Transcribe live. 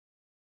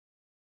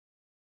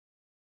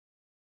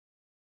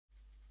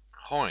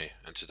Hi,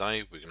 and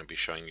today we're going to be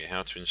showing you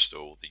how to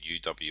install the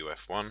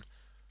UWF-1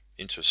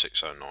 into a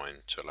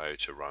 609 to allow you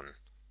to run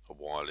a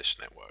wireless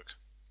network.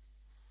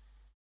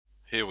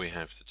 Here we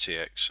have the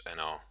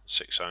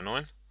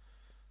TX-NR609,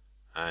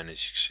 and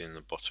as you can see in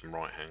the bottom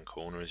right hand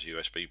corner is a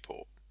USB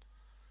port.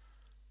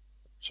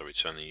 So we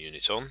turn the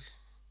unit on,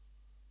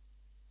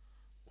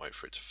 wait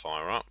for it to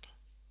fire up.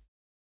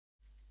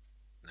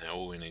 Now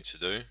all we need to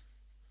do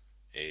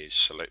is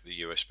select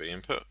the USB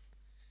input.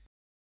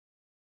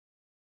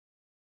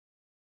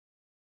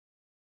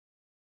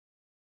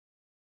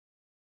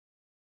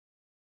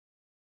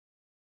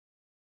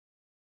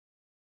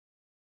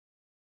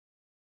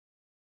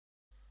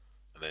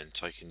 And then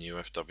take in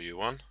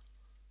UFW1,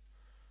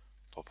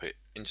 pop it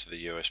into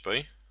the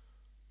USB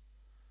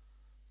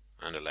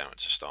and allow it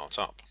to start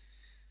up.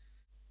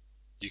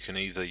 You can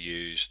either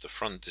use the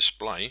front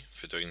display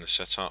for doing the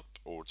setup,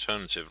 or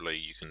alternatively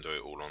you can do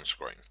it all on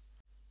screen.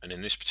 And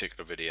in this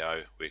particular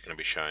video we're going to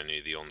be showing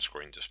you the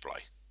on-screen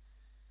display.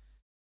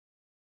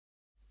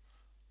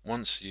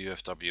 Once the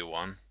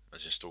UFW1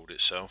 has installed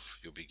itself,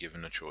 you'll be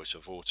given a choice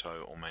of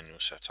auto or manual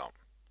setup.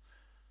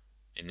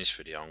 In this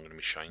video I'm going to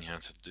be showing you how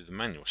to do the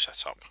manual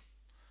setup,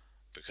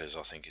 because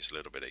I think it's a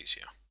little bit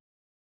easier.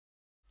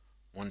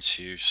 Once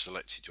you've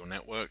selected your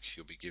network,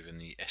 you'll be given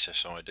the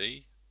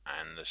SSID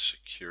and the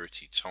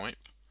security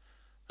type,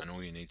 and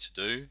all you need to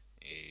do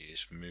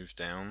is move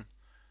down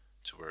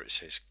to where it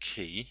says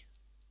key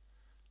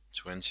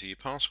to enter your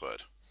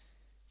password.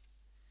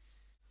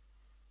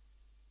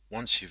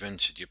 Once you've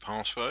entered your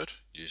password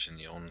using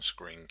the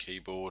on-screen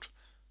keyboard,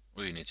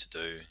 all you need to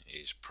do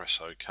is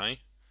press OK,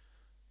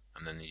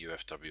 and then the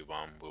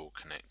UFW1 will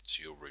connect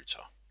to your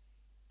router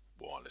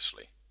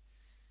wirelessly.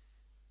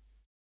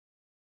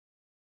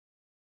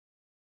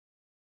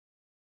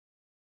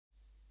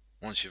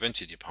 Once you've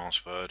entered your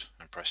password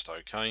and pressed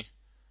OK,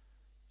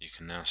 you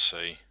can now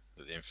see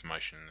that the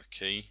information in the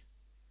key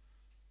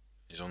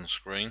is on the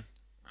screen,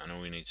 and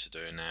all we need to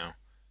do now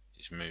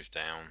is move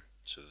down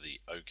to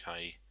the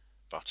OK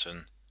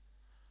button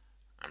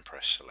and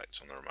press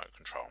select on the remote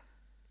control,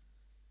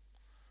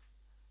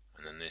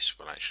 and then this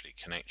will actually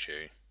connect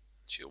you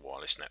to your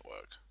wireless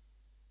network.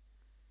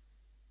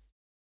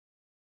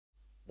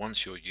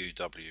 Once your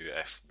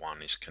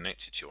UWF-1 is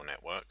connected to your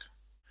network,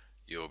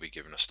 you will be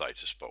given a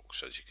status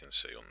box, as you can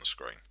see on the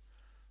screen.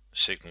 The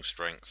signal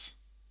strength,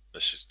 the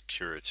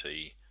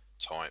security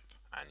type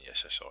and the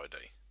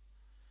SSID,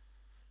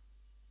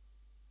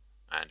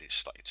 and its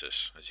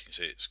status. As you can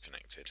see, it's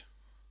connected.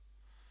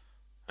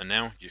 And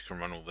now you can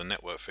run all the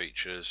network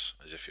features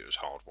as if it was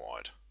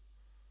hardwired.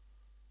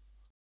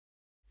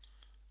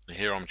 And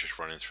here I'm just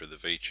running through the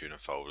VTuner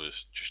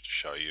folders just to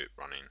show you it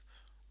running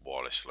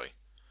wirelessly.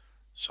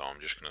 So I'm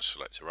just going to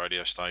select a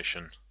radio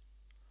station,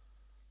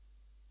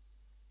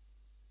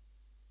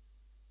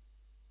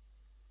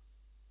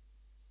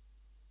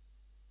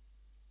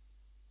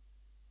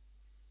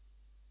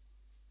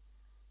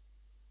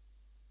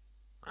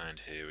 and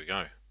here we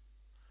go,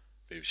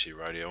 BBC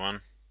Radio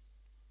 1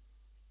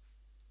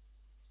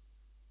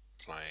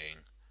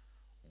 playing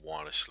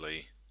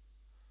wirelessly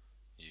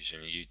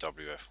using the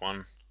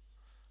UWF-1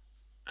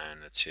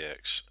 and the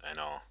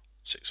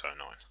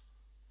TX-NR609.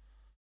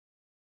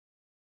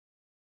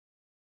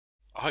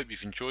 I hope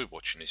you've enjoyed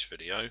watching this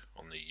video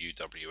on the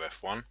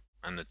UWF-1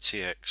 and the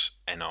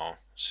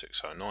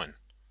TX-NR609,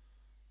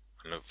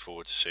 and look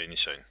forward to seeing you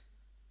soon.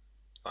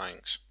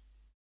 Thanks.